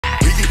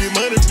get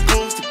money from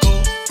coast to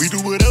coast. We do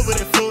whatever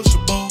that flows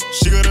your boat.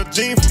 She got a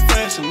jean from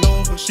Fashion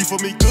Nova. She for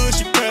me good,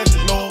 she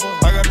passion over.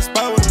 I got a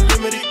spot with a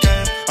limited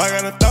cash. I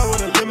got a thought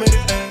with a limited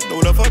ass. No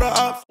love for the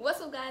ops.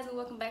 What's up, guys, and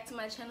welcome back to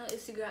my channel.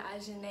 It's your girl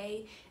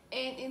Azhane,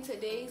 and in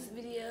today's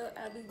video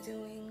I'll be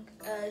doing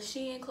a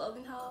SHEIN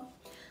clothing haul.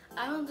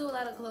 I don't do a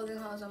lot of clothing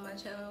hauls on my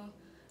channel.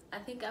 I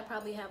think I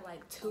probably have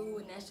like 2,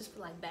 and that's just for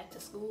like back to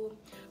school.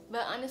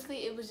 But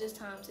honestly, it was just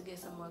time to get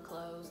some more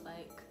clothes.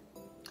 Like,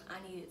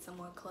 I needed some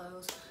more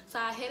clothes, so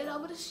I headed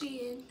over to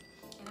SHEIN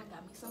and I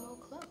got me some more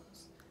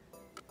clothes.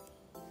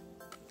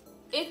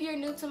 If you're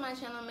new to my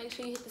channel, make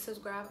sure you hit the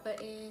subscribe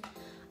button.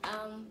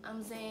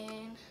 I'm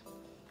Zan.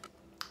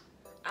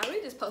 I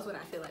really just post what I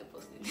feel like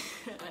posting,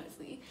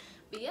 honestly.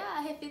 But yeah,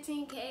 I hit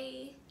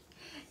 15K.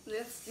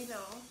 Let's, you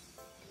know,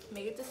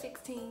 make it to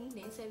 16,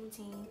 then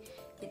 17,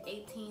 then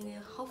 18,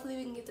 and hopefully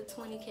we can get to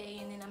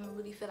 20K, and then I'm gonna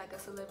really feel like a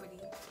celebrity.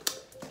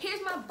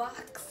 Here's my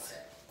box.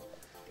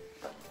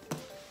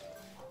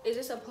 It's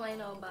just a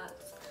plain old box,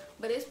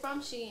 but it's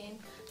from SHEIN.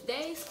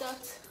 They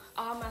stuffed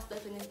all my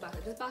stuff in this box.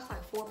 This box is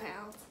like 4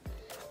 pounds,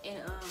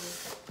 and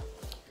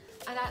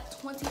I got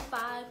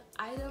 25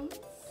 items.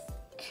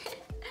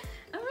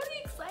 I'm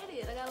really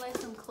excited. I got like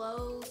some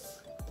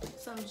clothes,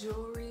 some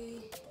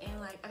jewelry,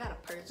 and like I got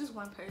a purse, just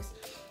one purse.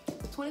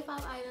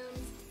 25 items.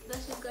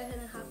 Let's just go ahead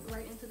and hop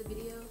right into the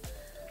video.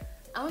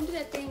 I want to do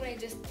that thing where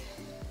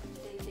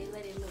they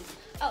let it loose.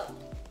 Oh,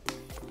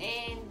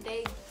 and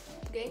they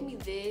gave me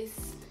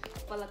this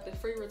for like the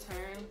free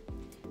return.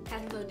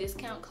 Has a little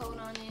discount code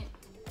on it.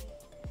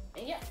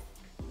 And yeah,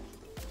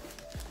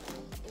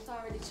 it's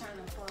already trying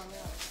to fall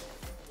out.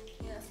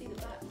 Yeah, I see the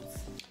box.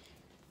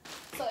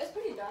 So it's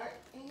pretty dark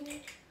in here.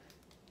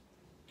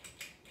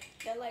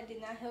 That light did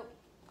not help.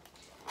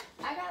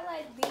 I got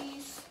like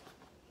these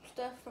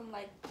stuff from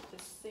like the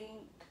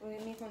sink,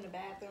 I mean from the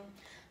bathroom.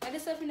 I got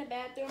this stuff in the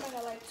bathroom. I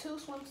got like 2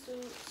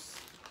 swimsuits.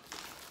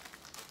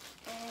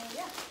 And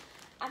yeah,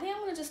 I think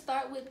I'm gonna just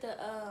start with the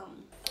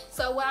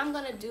so what I'm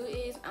gonna do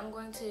is I'm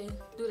going to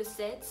do the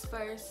sets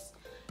first.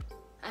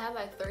 I have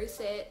like 3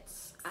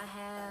 sets. I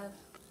have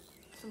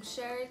some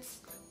shirts,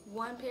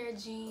 1 pair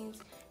of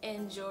jeans,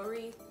 and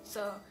jewelry.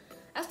 So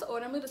that's the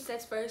order. I'm gonna do the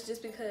sets first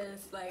just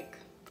because like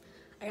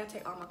I gotta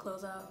take all my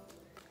clothes off.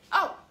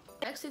 Oh,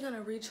 I'm actually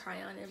gonna retry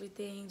on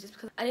everything just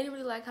because I didn't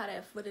really like how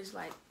that footage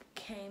like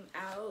came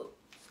out.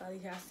 So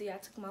y'all see I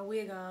took my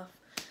wig off.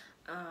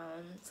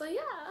 So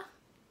yeah,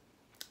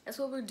 that's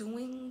what we're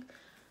doing.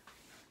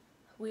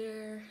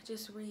 We're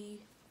just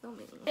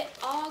re-filming. They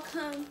all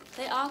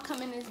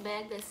come in this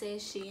bag that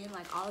says SHEIN.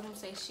 Like all of them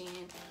say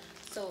SHEIN.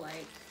 So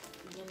like,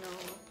 you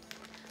know,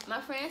 my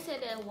friend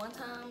said that one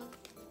time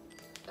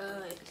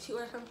she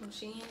ordered something from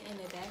SHEIN and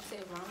the bag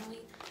said wrongly.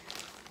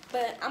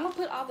 But I'm gonna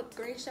put all the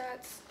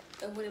screenshots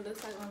of what it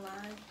looks like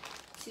online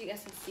so you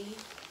guys can see.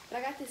 But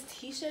I got this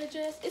t-shirt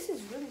dress. This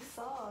is really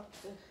soft.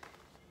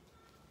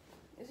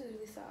 This is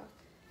really soft.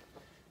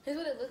 Here's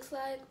what it looks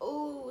like.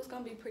 Oh, it's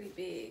gonna be pretty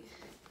big.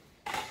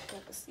 You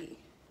can see.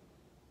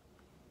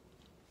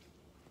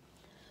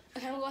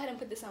 Okay, I'm gonna go ahead and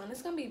put this on.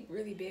 It's gonna be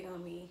really big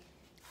on me.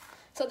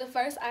 So the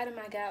first item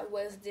I got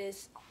was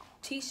this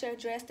t-shirt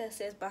dress that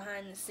says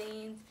behind the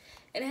scenes,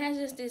 and it has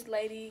just this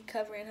lady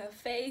covering her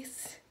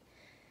face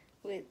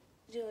with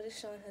jewelry,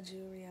 just showing her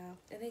jewelry off.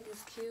 I think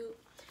it's cute.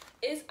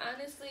 It's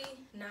honestly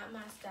not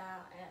my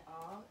style at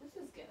all.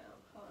 This is ghetto.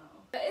 Hold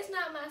on. But it's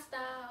not my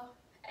style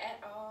at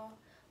all.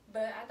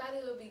 But I thought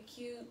it would be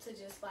cute to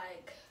just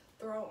like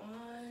throw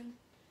on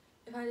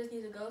if I just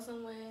need to go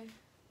somewhere.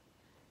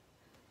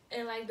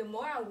 And like the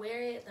more I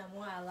wear it, the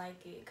more I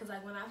like it. Cause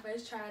like when I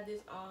first tried this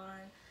on,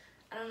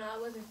 I don't know, I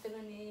wasn't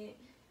feeling it.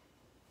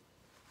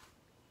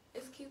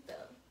 It's cute though.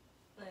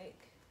 Like,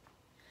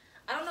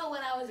 I don't know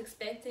what I was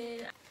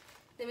expecting.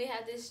 Then we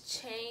have this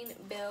chain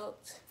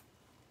belt.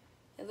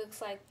 It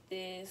looks like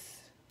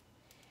this.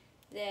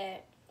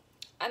 That,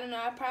 I don't know,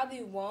 I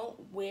probably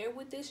won't wear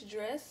with this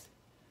dress.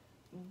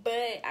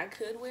 But I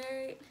could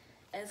wear it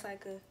as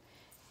like a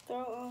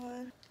throw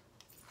on.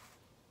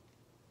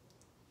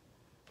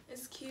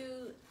 It's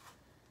cute.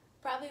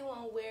 Probably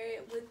won't wear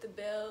it with the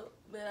belt,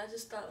 but I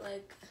just thought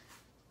like,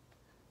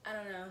 I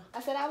don't know.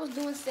 I said I was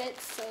doing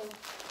sets, so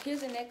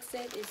here's the next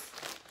set.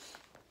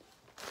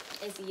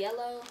 It's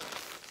yellow.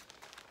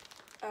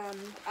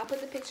 I'll put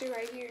the picture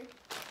right here.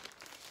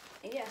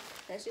 And yeah,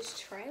 let's just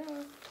try it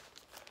on.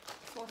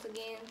 Once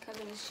again, comes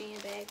in a SHEIN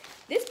bag.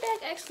 This bag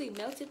actually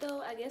melted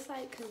though. I guess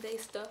like cause they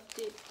stuffed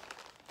it.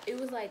 It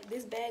was like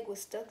this bag was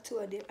stuck to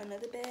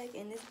another bag,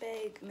 and this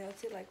bag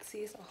melted. Like, see,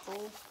 it's a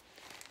hole.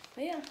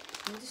 But yeah,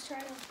 let me just try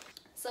it on.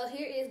 So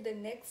here is the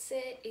next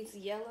set. It's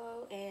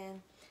yellow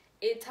and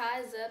it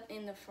ties up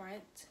in the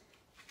front.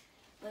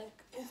 Like,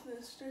 it's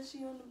the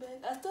stretchy on the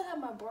back. I still have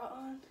my bra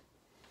on,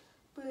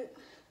 but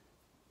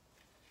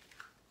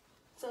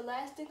it's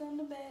elastic on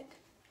the back,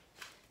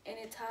 and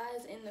it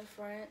ties in the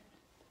front.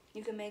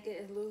 You can make it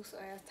as loose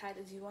or as tight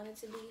as you want it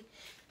to be.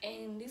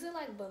 And these are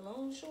like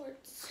balloon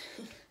shorts.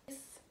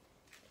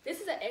 This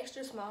is an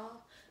extra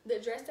small. The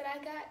dress that I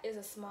got is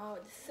a small.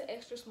 This is an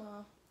extra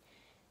small.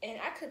 And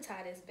I could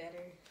tie this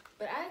better.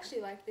 but I actually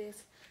like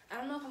this. I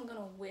don't know if I'm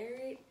gonna wear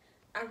it.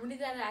 I'm really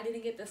glad that I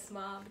didn't get the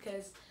small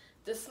because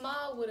the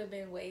small would have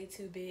been way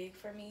too big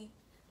for me,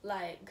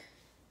 like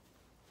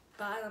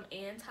bottom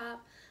and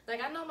top.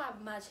 Like, I know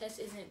my chest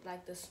isn't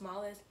like the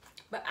smallest,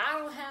 but I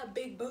don't have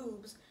big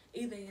boobs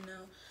either, you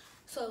know.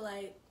 So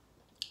like,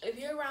 if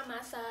you're around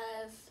my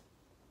size,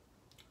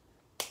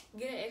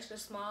 get an extra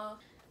small.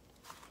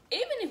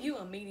 Even if you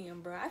a medium,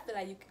 bro, I feel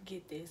like you could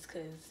get this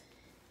because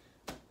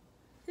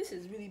this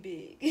is really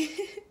big.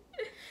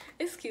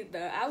 It's cute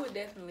though. I would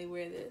definitely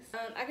wear this.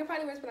 I could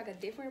probably wear this with like a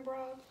different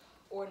bra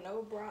or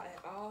no bra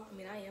at all. I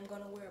mean, I am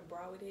gonna wear a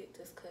bra with it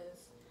just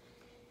cause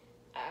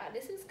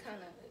this is kind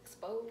of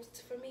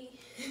exposed for me.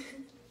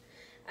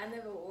 I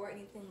never wore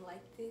anything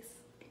like this.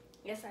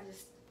 I guess I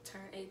just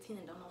turned 18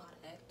 and don't know how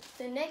to act.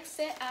 The next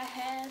set I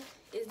have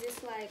is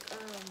this like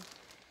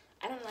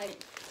I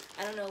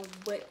don't know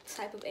what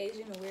type of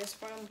Asian or where it's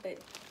from, but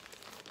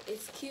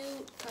it's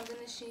cute. Comes in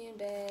a SHEIN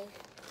bag.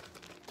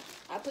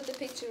 I put the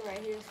picture right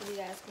here so you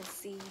guys can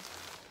see.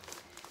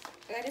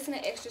 I got this in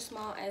an extra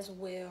small as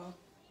well,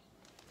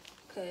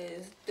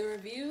 cause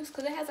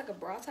it has like a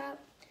bra top.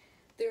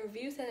 The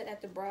review said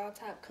that the bra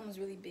top comes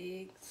really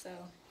big, so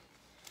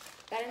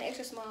got an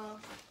extra small.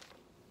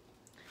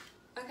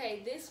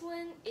 Okay, this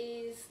one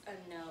is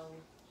a no.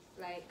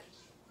 Like,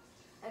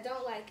 I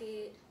don't like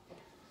it.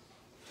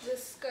 The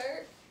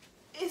skirt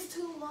is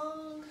too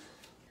long.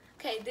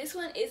 Okay, this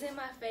one isn't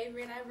my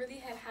favorite. I really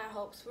had high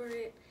hopes for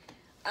it.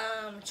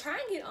 Trying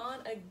it on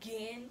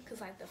again, cause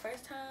like the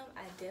first time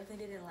I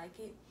definitely didn't like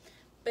it,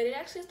 but it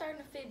actually starting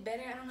to fit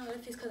better. I don't know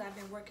if it's cause I've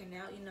been working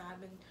out, you know, I've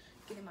been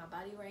getting my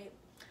body right,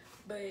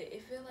 but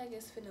it feels like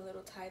it's fitting a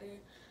little tighter.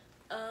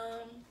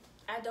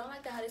 I don't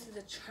like how this is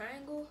a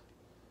triangle,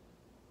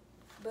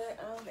 but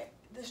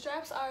the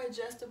straps are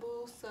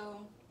adjustable,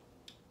 so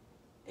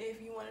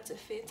if you want it to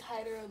fit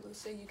tighter or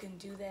looser, you can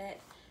do that.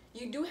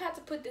 You do have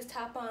to put this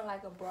top on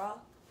like a bra,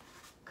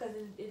 cause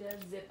it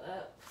does zip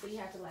up, so you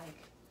have to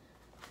like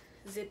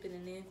zip it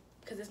in,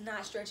 because it's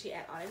not stretchy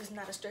at all. It's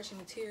not a stretchy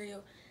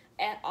material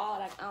at all.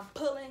 Like, I'm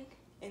pulling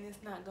and it's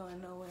not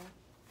going nowhere.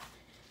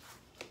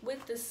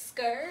 With the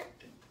skirt,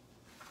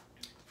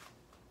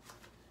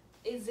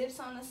 it zips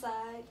on the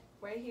side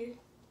right here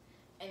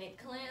and it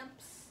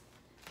clamps,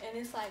 and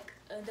it's like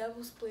a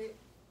double split.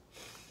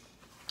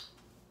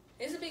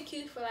 It's a bit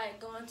cute for like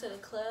going to the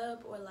club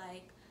or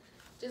like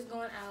just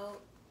going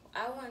out.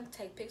 I want to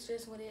take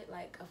pictures with it,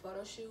 like a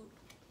photo shoot.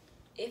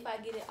 If I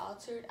get it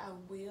altered, I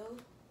will.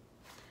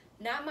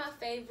 Not my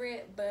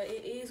favorite, but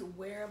it is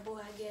wearable,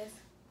 I guess.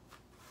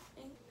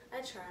 I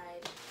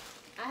tried.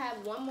 I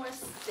have one more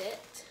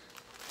set.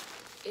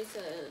 It's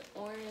a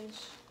orange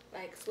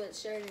like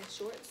sweatshirt and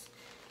shorts.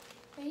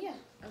 And yeah,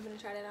 I'm gonna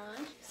try that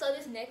on. So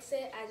this next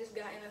set I just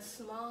got in a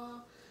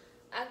small.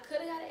 I could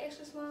have got an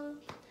extra small,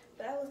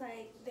 but I was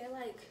like, they're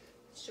like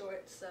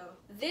short. So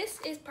this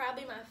is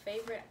probably my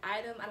favorite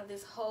item out of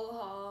this whole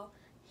haul,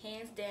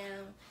 hands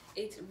down.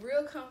 It's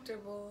real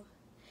comfortable.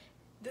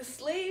 The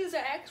sleeves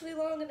are actually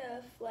long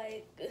enough,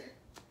 like,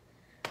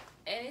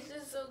 and it's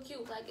just so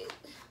cute. Like, it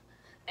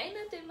ain't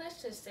nothing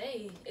much to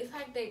say. It's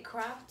like they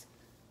cropped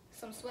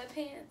some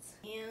sweatpants,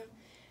 yeah,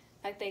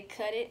 like they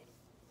cut it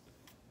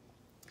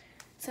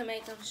to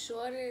make them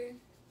shorter.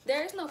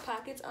 There's no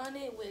pockets on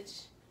it, which,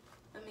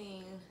 I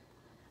mean,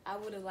 I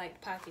would have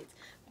liked pockets,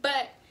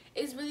 but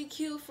it's really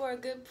cute for a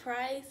good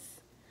price.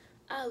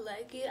 I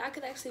like it. I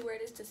could actually wear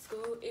this to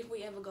school if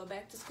we ever go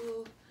back to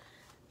school.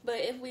 But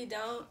if we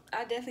don't,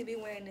 I'll definitely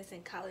be wearing this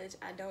in college.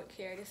 I don't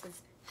care. This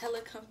is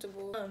hella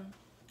comfortable.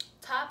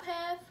 Top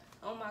half,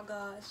 oh my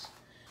gosh.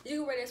 You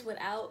can wear this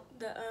without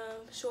the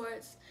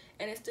shorts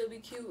and it still be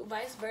cute.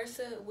 Vice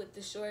versa with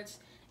the shorts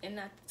and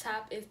not the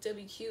top, it still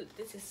be cute.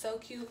 This is so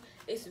cute.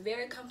 It's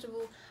very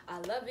comfortable. I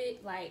love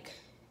it. Like,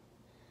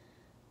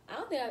 I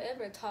don't think I've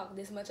ever talked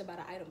this much about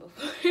an item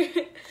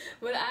before.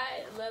 But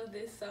I love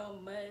this so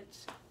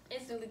much.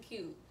 It's really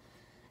cute.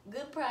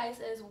 Good price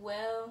as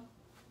well.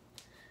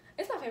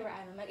 It's my favorite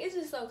item. Like, it's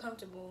just so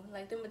comfortable.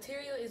 Like, the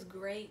material is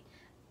great,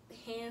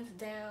 hands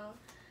down.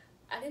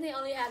 I think they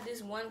only have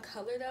this one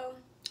color though,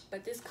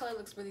 but this color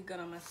looks really good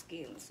on my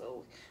skin,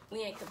 so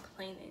we ain't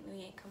complaining.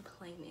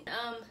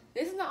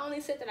 This is the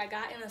only set that I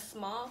got in a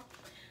small.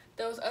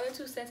 Those other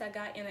two sets I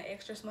got in an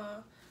extra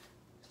small,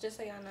 just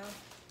so y'all know.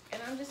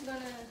 And I'm just gonna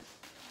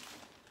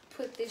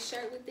put this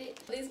shirt with it.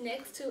 These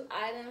next two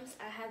items,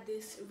 I have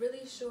this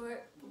really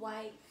short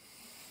white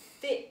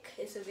thick,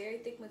 it's a very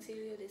thick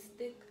material, this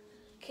thick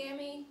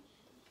Cami.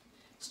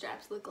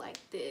 Straps look like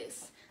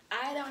this.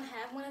 I don't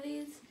have one of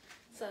these,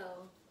 so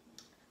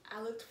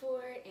I looked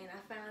for it and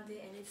I found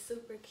it, and it's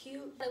super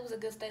cute. It was a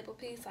good staple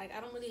piece. Like,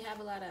 I don't really have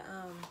a lot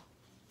of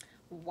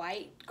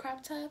white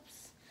crop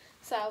tops,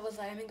 so I was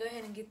like, let me go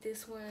ahead and get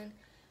this one.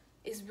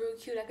 It's real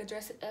cute. I could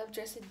dress it up,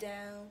 dress it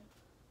down.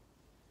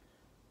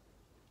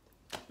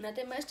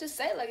 Nothing much to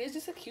say. Like, it's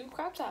just a cute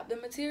crop top. The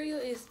material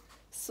is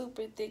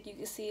super thick. You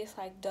can see it's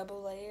like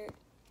double layered,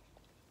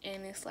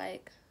 and it's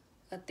like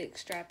a thick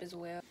strap as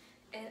well.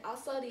 And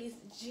also these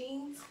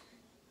jeans,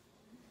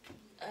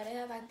 They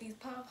have like these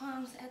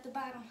pom-poms at the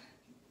bottom.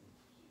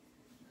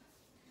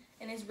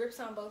 And it's rips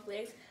on both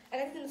legs. I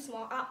got these in the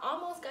small. I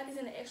almost got these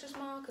in the extra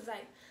small because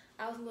like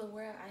I was a little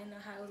worried. I didn't know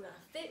how it was gonna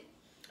fit.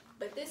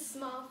 But this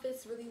small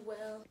fits really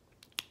well.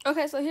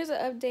 Okay, so here's an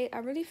update. I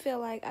really feel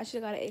like I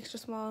should have got an extra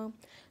small.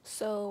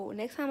 So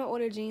next time I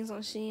order jeans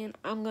on SHEIN,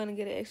 I'm gonna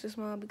get an extra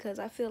small because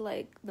I feel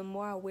like the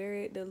more I wear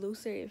it, the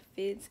looser it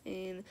fits,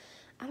 and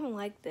I don't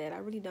like that. I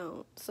really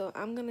don't. So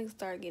I'm gonna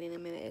start getting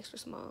them in an extra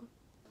small.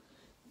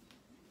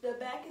 The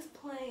back is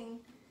plain,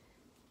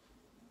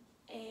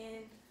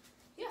 and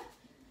yeah,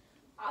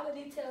 all the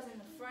details in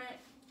the front,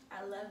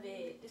 I love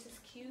it. This is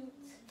cute.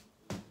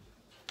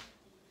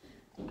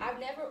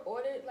 I've never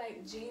ordered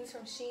like jeans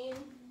from SHEIN,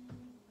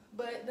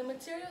 but the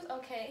material's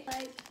okay.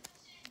 Like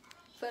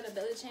for the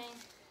belly chain.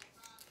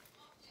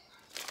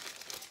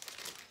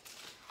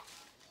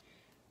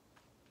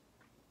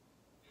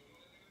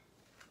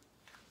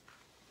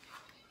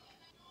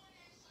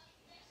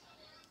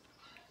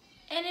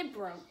 And it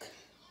broke.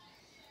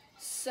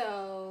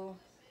 So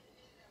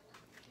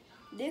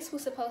this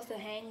was supposed to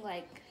hang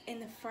like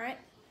in the front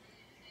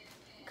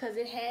because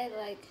it had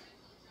like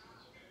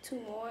 2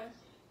 more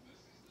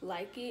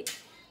like it,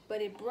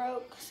 but it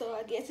broke. So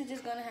I guess it's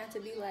just gonna have to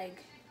be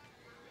like,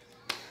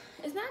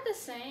 it's not the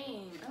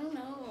same. I don't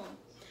know.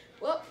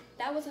 Well,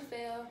 that was a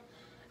fail.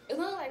 It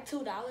was only like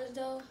 $2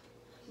 though,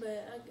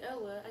 but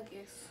oh well, I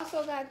guess.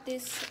 Also got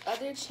this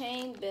other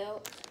chain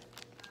belt.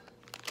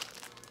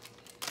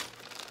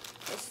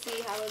 Let's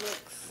see how it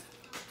looks.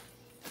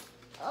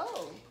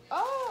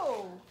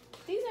 Oh,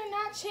 these are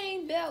not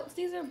chain belts.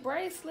 These are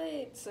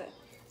bracelets.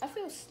 I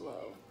feel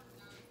slow.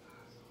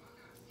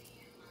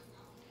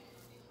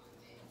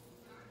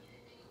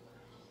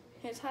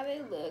 Here's how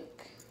they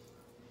look.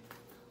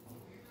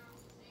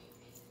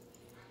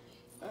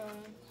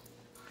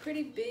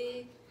 Pretty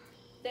big.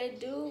 They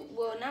do,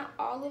 well, not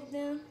all of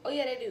them. Oh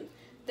yeah, they do.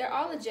 They're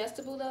all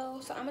adjustable though,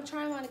 so I'm gonna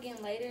try them on again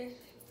later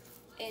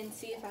and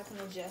see if I can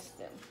adjust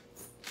them.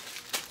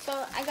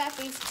 So I got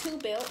these 2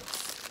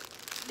 belts.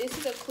 This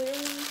is a clear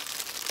one.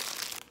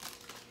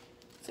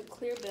 It's a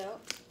clear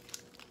belt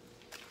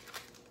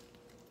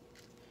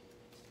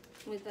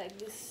with like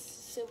this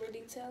silver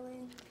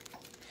detailing.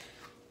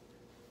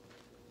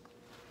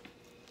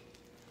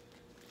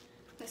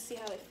 Let's see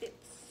how it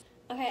fits.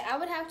 Okay, I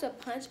would have to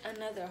punch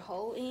another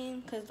hole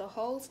in because the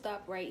holes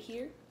stop right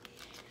here.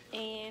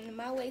 And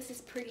my waist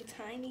is pretty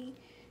tiny.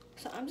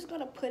 So I'm just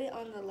going to put it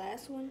on the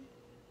last one.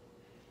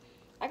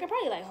 I could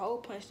probably like hole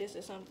punch this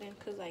or something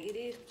because like it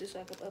is just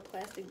like a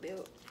plastic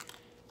belt.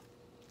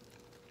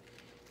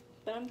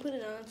 But I'm going to put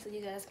it on so you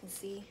guys can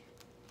see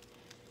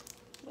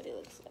what it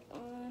looks like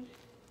on.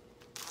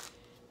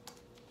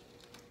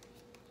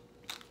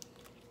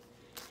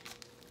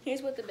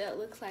 Here's what the belt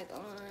looks like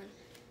on.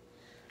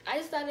 I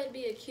just thought it'd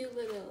be a cute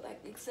little like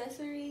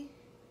accessory.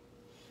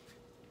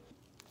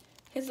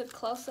 Here's a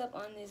close-up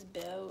on this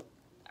belt.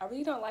 I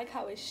really don't like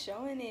how it's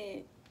showing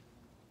it.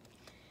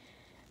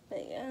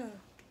 But yeah,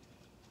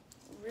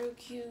 real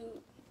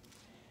cute.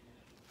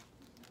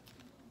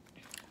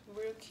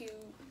 Real cute.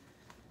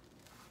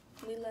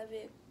 We love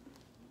it.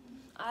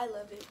 I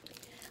love it.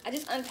 I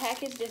just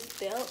unpackaged this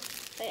belt.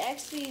 They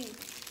actually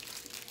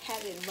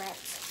have it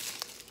wrapped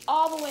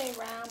all the way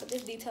around, but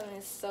this detailing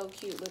is so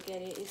cute. Look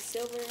at it. It's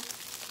silver.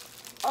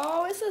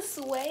 Oh, it's a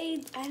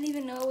suede. I didn't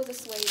even know it was a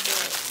suede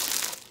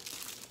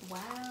belt.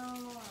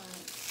 Wow.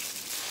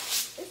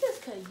 This is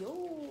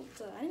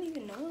cute. I didn't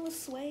even know it was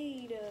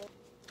suede.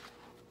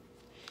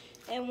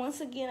 And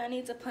once again, I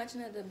need to punch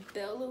another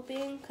belt loop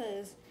in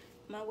because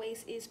my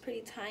waist is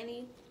pretty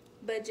tiny.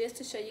 But just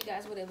to show you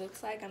guys what it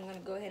looks like, I'm going to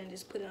go ahead and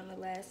just put it on the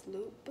last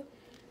loop.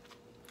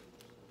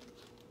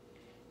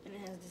 And it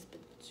has this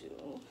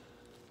bejewel.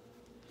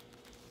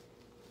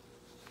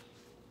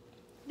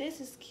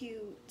 This is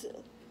cute.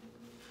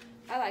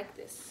 I like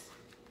this.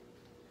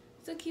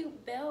 It's a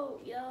cute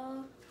belt,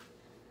 y'all.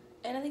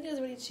 And I think it was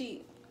really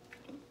cheap.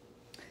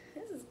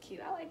 This is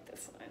cute. I like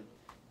this one.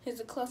 Here's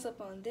a close-up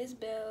on this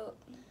belt.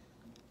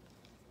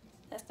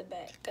 That's the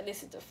back.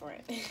 This is the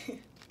front.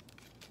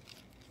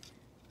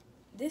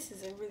 This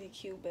is a really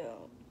cute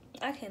belt.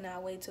 I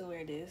cannot wait to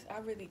wear this. I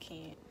really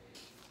can't.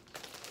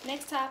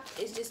 Next top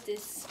is just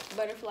this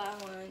butterfly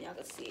one. Y'all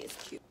can see it's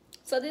cute.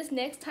 So this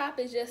next top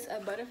is just a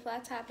butterfly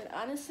top, and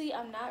honestly,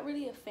 I'm not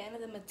really a fan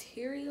of the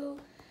material.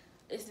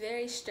 It's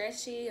very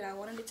stretchy, and I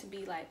wanted it to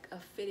be like a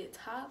fitted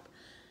top.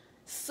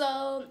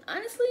 So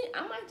honestly,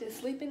 I might just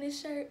sleep in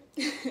this shirt.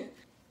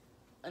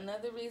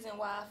 Another reason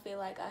why I feel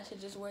like I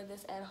should just wear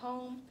this at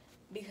home,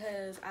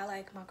 because I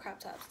like my crop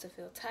tops to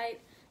feel tight.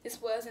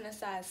 This was in a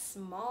size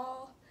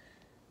small.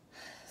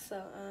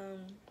 So,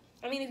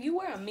 I mean, if you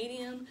wear a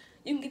medium,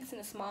 you can get this in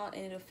a small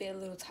and it'll fit a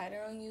little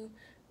tighter on you.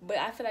 But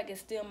I feel like it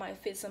still might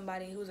fit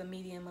somebody who's a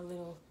medium a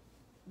little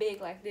big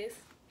like this.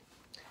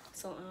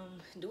 So,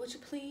 do what you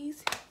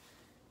please.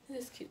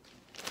 This is cute.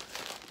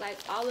 Like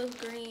olive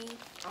green,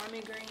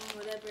 army green,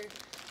 whatever,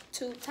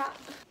 tube top.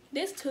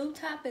 This tube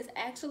top is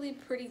actually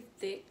pretty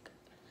thick.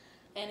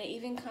 And it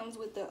even comes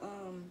with the,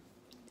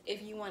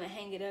 if you want to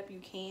hang it up, you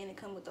can. It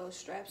comes with those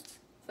straps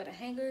for the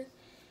hanger.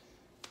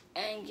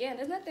 And yeah,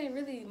 there's nothing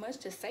really much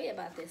to say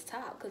about this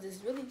top because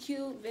it's really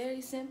cute, very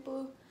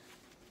simple.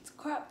 It's a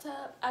crop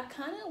top. I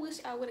kind of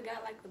wish I would have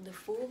got like the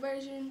full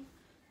version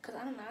because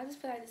I don't know, I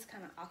just feel like it's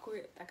kind of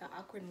awkward, like an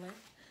awkward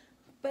length.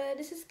 But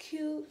this is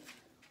cute.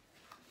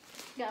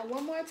 Got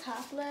one more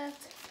top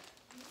left.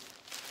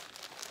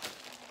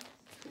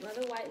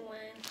 Another white one.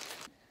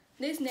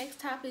 This next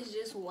top is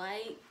just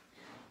white.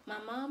 My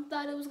mom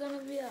thought it was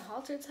gonna be a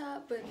halter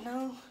top, but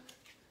no,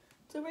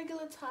 it's a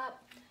regular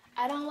top.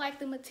 I don't like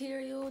the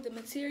material. The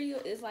material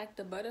is like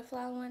the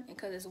butterfly one, and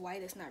because it's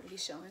white, it's not really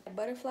showing. The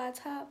butterfly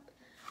top.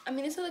 I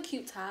mean, it's still a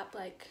cute top.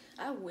 Like,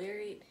 I wear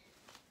it.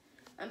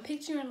 I'm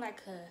picturing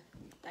like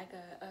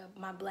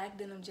my black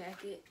denim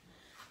jacket.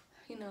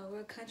 You know,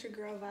 real country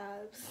girl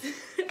vibes.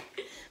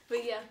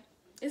 But yeah,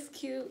 it's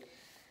cute.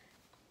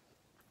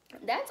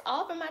 That's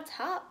all for my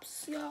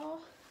tops, y'all.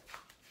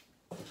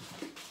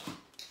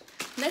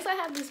 Next, I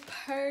have this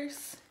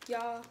purse,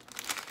 y'all.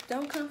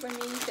 Don't come for me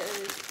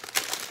because,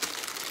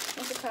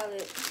 what's it called?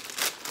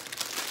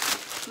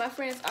 My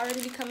friends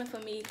already be coming for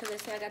me because they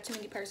say I got too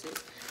many purses.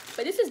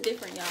 But this is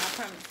different, y'all, I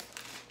promise.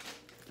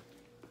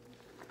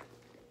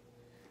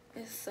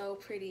 It's so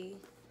pretty.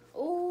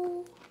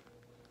 Ooh.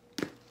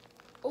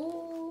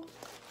 Ooh.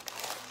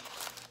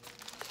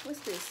 What's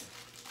this?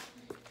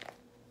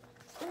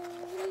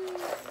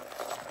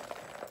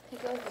 Here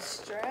goes the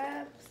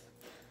straps.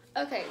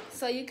 Okay,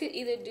 so you could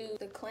either do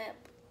the clamp,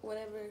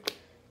 whatever,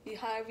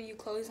 however you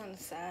close on the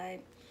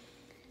side.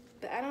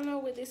 But I don't know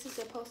what this is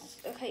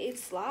supposed to, okay, it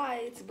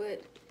slides,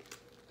 but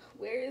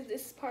where is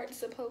this part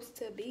supposed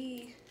to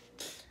be?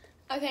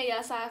 Okay,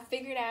 y'all, so I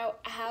figured out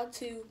how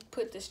to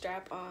put the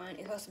strap on.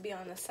 It's supposed to be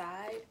on the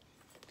side.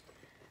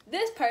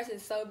 This purse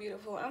is so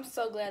beautiful. I'm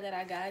so glad that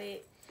I got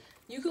it.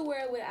 You could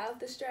wear it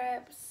without the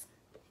straps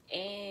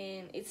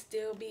and it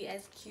still be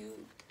as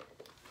cute.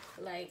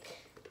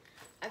 Like,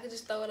 I could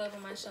just throw it over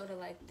my shoulder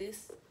like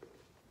this.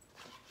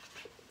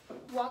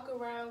 Walk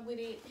around with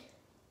it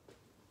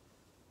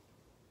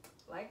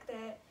like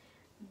that.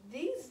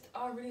 These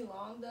are really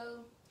long though,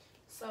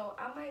 so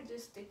I might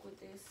just stick with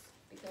this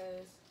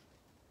because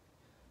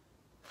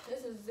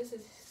this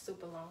is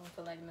super long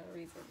for like no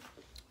reason.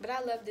 But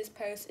I love this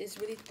purse. It's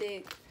really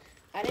thick.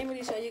 I didn't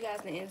really show you guys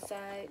the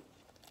inside.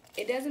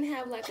 It doesn't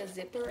have like a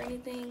zipper or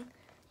anything,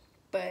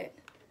 but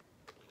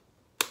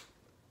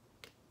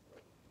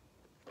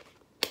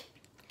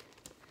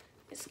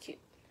it's cute.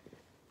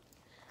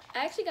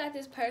 I actually got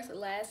this purse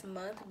last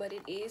month, but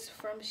it is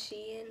from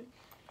SHEIN,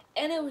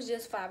 and it was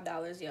just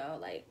 $5, y'all.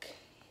 Like,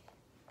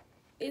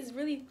 it's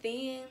really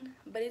thin,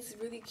 but it's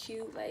really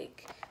cute.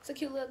 Like, it's a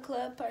cute little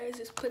club purse.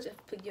 Just put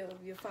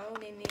your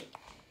phone in it.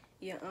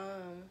 Your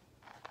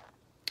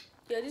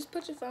just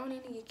put your phone in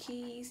it, your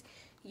keys,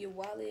 your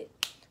wallet,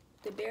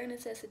 the bare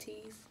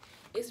necessities.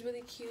 It's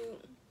really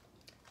cute,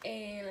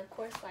 and of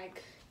course,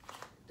 like,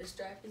 the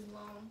strap is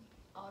long.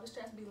 All the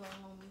straps be long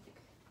on me.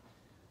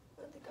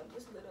 I think I'm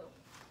just little,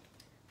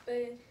 but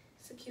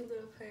it's a cute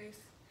little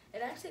purse.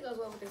 It actually goes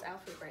well with this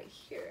outfit right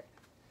here.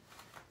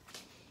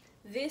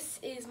 This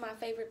is my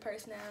favorite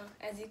purse now.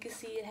 As you can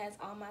see, it has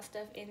all my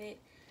stuff in it.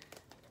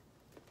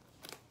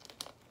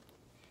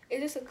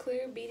 It's just a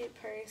clear beaded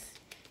purse.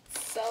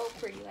 So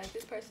pretty. Like,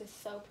 this purse is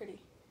so pretty.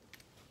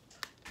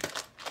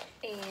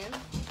 And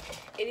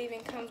it even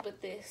comes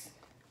with this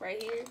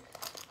right here,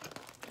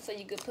 so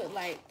you could put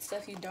like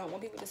stuff you don't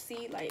want people to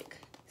see. Like,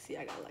 see,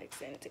 I got like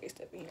sanitary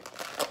stuff in here.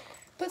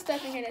 Put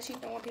stuff in here that you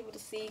don't want people to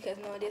see, because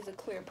no, it is a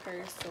clear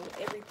purse, so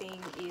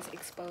everything is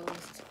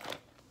exposed.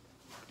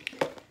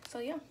 So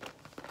yeah,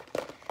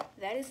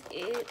 that is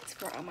it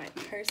for all my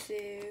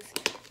purses.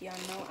 Y'all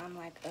know I'm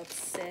like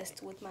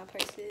obsessed with my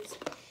purses,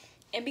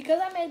 and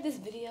because I made this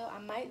video, I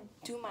might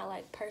do my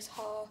like purse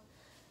haul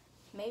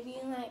maybe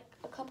in like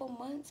a couple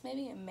months.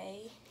 Maybe in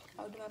May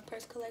I'll do my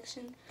purse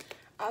collection.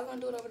 I was gonna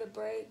do it over the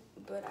break,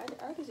 but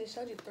I already just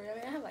showed you 3. I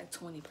mean, I have like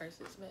 20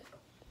 purses, but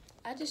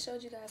I just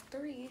showed you guys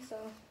 3, so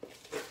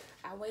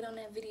I'll wait on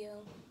that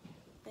video.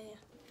 Yeah.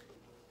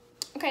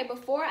 Okay,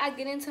 before I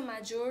get into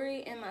my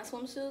jewelry and my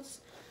swimsuits,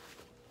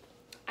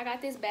 I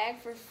got this bag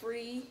for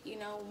free. You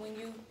know, when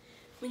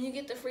you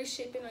get the free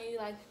shipping, or you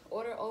like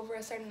order over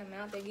a certain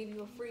amount, they give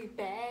you a free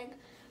bag.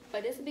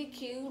 But this will be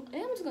cute. And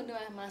I'm just gonna do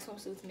my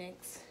swimsuits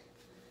next.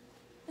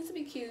 This will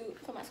be cute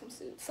for my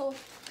swimsuit. So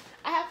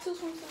I have 2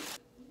 swimsuits.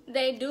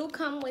 They do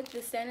come with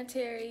the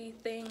sanitary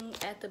thing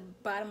at the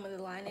bottom of the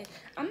lining.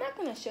 I'm not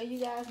gonna show you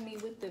guys me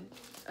with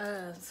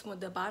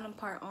the bottom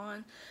part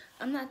on.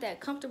 I'm not that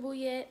comfortable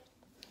yet.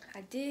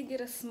 I did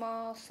get a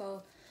small,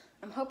 so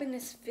I'm hoping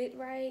this fit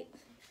right.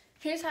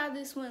 Here's how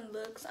this one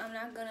looks. I'm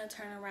not gonna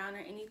turn around or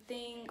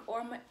anything,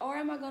 or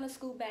am I gonna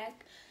scoot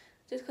back,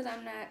 just because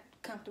I'm not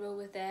comfortable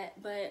with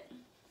that. But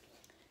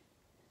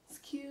it's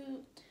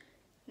cute,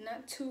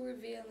 not too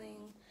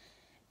revealing,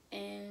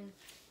 and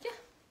yeah,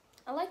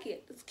 I like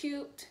it. It's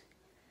cute.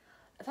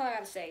 That's all I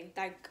gotta say.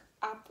 Like,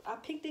 I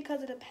picked it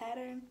because of the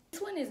pattern.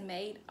 This one is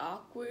made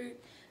awkward.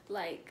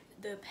 Like,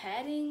 the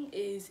padding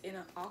is in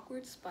an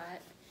awkward spot.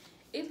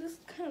 It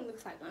just kind of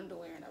looks like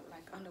underwear and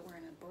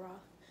a bra.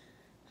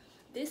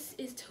 This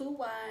is too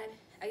wide.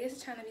 I guess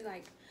it's trying to be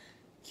like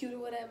cute or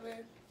whatever.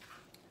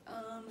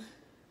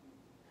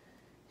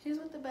 Here's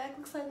what the back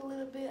looks like a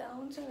little bit. I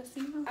want y'all to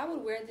see them. I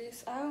would wear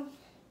this.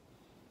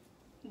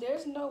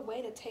 There's no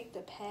way to take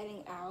the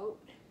padding out.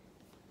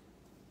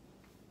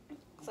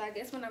 So I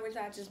guess when I wear it,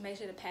 I just make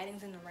sure the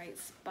padding's in the right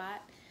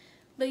spot.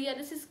 But yeah,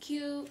 this is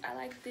cute. I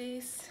like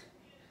this.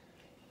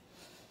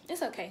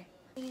 It's okay.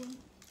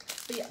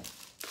 But yeah.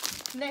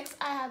 Next,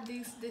 I have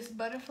this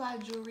butterfly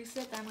jewelry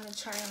set that I'm gonna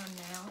try on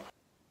now.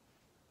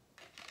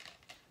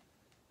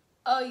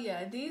 Oh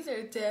yeah, these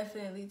are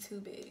definitely too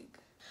big.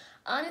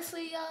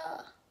 Honestly,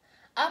 y'all,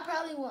 I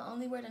probably will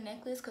only wear the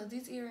necklace because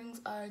these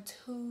earrings are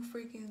too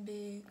freaking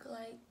big.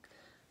 Like,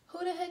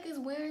 who the heck is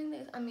wearing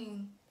this? I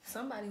mean,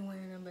 somebody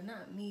wearing them, but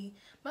not me.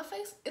 My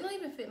face, it don't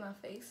even fit my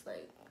face.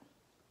 Like,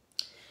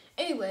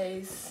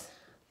 anyways,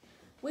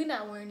 we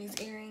not wearing these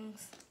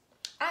earrings.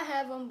 I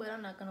have them, but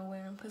I'm not gonna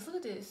wear them because look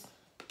at this.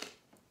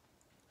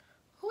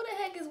 Who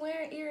the heck is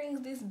wearing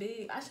earrings this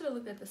big? I should have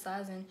looked at the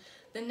sizing.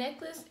 The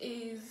necklace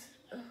is,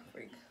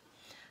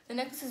 the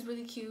necklace is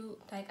really cute.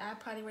 Like, I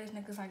probably wear this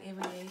necklace like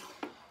every day.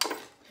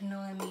 You know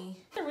what I mean?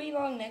 The really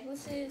long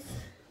necklaces,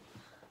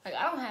 like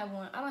I don't have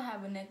one. I don't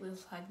have a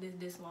necklace like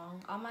this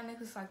long. All my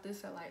necklaces like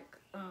this are like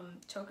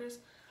chokers.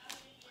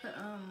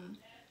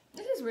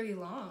 This is really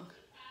long.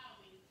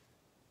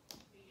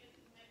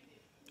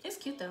 It's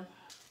cute though.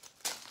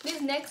 This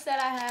next set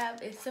I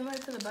have is similar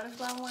to the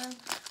butterfly one,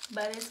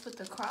 but it's with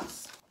the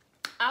cross.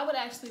 I would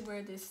actually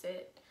wear this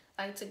set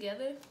like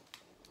together.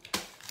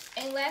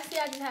 And lastly,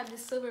 I just have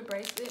this silver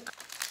bracelet.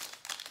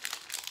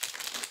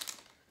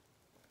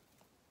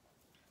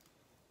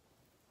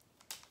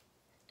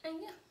 And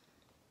yeah,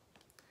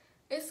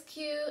 it's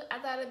cute. I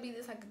thought it'd be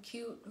just like a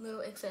cute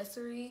little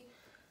accessory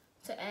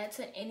to add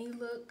to any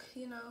look,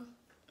 you know.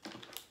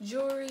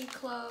 Jewelry,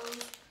 clothes.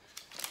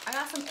 I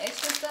got some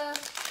extra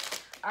stuff.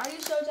 I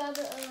already showed y'all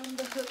the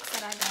hooks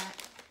that I got.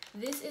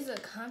 This is a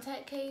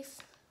contact case.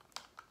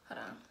 Hold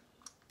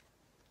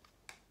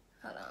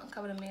on,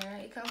 cover the mirror.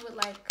 It comes with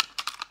like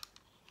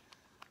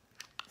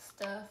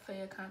stuff for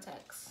your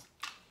contacts.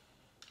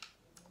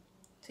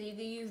 So you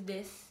can use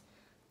this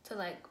to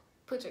like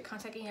put your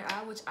contact in your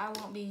eye, which I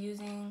won't be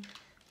using,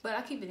 but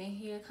I keep it in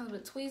here. It comes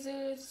with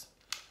tweezers,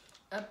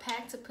 a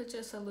pack to put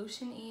your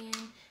solution in,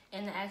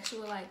 and the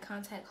actual like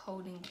contact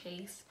holding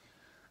case.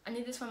 I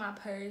need this for my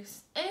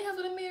purse, and it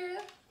comes with a mirror.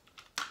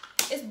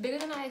 It's bigger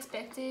than I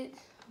expected,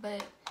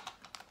 but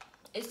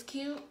it's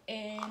cute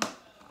and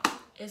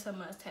it's a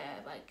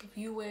must-have. Like if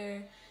you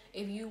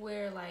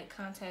wear like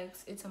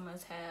contacts, it's a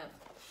must-have.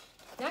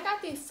 Then I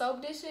got these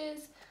soap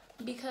dishes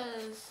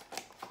because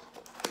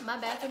my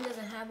bathroom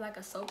doesn't have like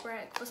a soap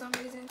rack for some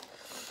reason,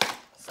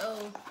 so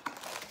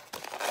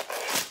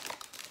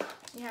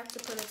you have to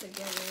put it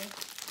together.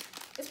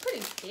 It's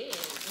pretty big.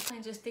 You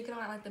can just stick it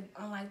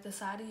on like the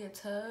side of your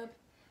tub,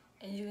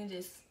 and you can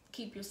just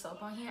keep your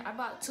soap on here. I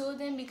bought 2 of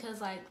them because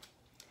like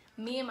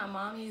me and my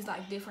mom use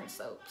like different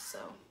soaps. So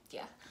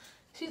yeah,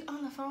 she's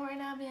on the phone right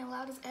now being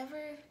loud as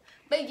ever.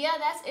 But yeah,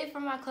 that's it for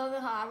my clothing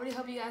haul. I really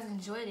hope you guys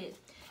enjoyed it.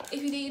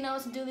 If you did, you know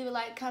what to do. Leave a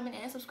like, comment,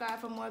 and subscribe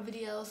for more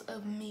videos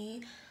of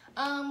me.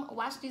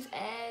 Watch these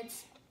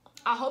ads.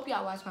 I hope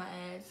y'all watch my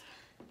ads,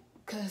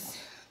 cause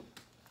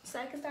so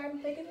I can start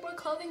making more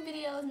clothing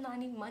videos and I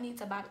need money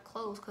to buy the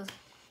clothes, because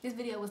this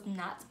video was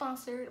not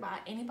sponsored by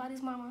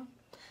anybody's mama.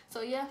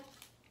 So yeah,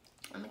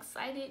 I'm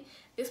excited.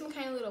 This one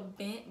came a little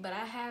bent, but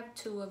I have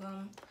 2 of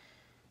them.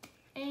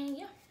 And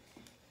yeah.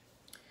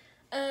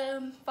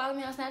 Follow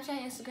me on Snapchat,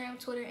 Instagram,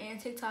 Twitter, and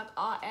TikTok,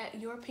 all at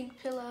Your Pink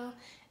Pillow.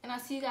 And I'll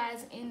see you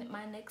guys in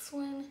my next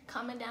one.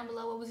 Comment down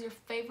below what was your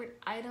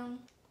favorite item.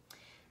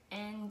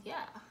 And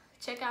yeah,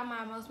 check out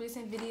my most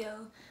recent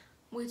video,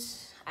 which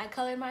I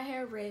colored my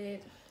hair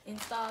red,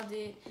 installed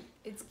it.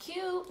 It's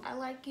cute. I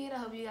like it. I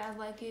hope you guys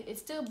like it.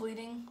 It's still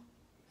bleeding.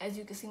 As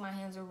you can see, my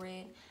hands are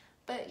red.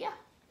 But yeah,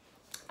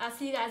 I'll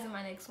see you guys in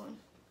my next one.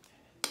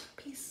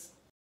 Peace.